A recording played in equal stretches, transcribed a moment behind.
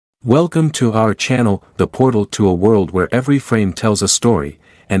Welcome to our channel, the portal to a world where every frame tells a story,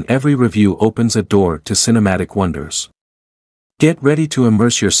 and every review opens a door to cinematic wonders. Get ready to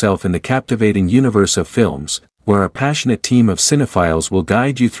immerse yourself in the captivating universe of films, where a passionate team of cinephiles will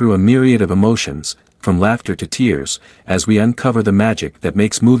guide you through a myriad of emotions, from laughter to tears, as we uncover the magic that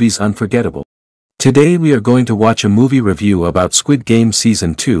makes movies unforgettable. Today we are going to watch a movie review about Squid Game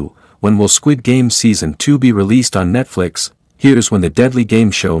Season 2. When will Squid Game Season 2 be released on Netflix? Here's when the deadly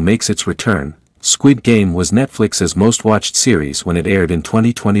game show makes its return. Squid Game was Netflix's most-watched series when it aired in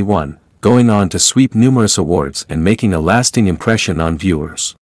 2021, going on to sweep numerous awards and making a lasting impression on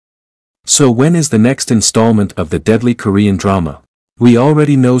viewers. So when is the next installment of the deadly Korean drama? We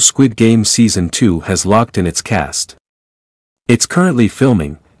already know Squid Game Season 2 has locked in its cast. It's currently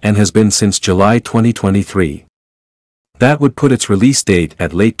filming, and has been since July 2023. That would put its release date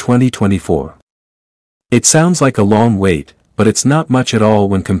at late 2024. It sounds like a long wait, but it's not much at all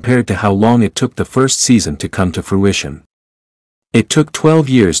when compared to how long it took the first season to come to fruition. It took 12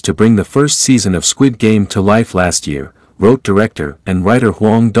 years to bring the first season of Squid Game to life last year, wrote director and writer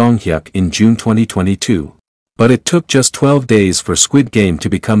Hwang Dong-hyuk in June 2022. But it took just 12 days for Squid Game to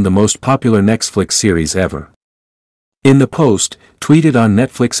become the most popular Netflix series ever. In the post, tweeted on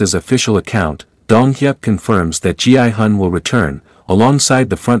Netflix's official account, Dong-hyuk confirms that Ji-hun will return, alongside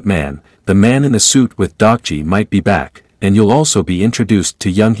the front man, the man in the suit with Dokji might be back, and you'll also be introduced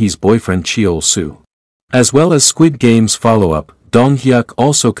to Young-hee's boyfriend Cheol-soo. As well as Squid Game's follow-up, Dong-hyuk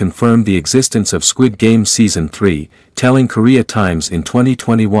also confirmed the existence of Squid Game Season 3, telling Korea Times in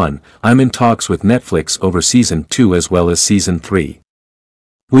 2021, "I'm in talks with Netflix over Season 2 as well as Season 3.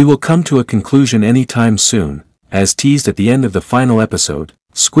 We will come to a conclusion anytime soon." As teased at the end of the final episode,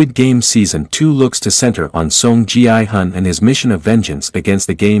 Squid Game Season 2 looks to center on Song Ji-hun and his mission of vengeance against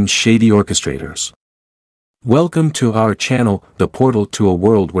the game's shady orchestrators. Welcome to our channel, the portal to a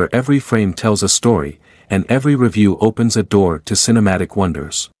world where every frame tells a story, and every review opens a door to cinematic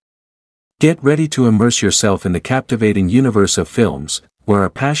wonders. Get ready to immerse yourself in the captivating universe of films, where a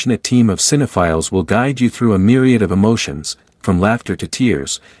passionate team of cinephiles will guide you through a myriad of emotions, from laughter to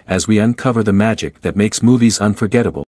tears, as we uncover the magic that makes movies unforgettable.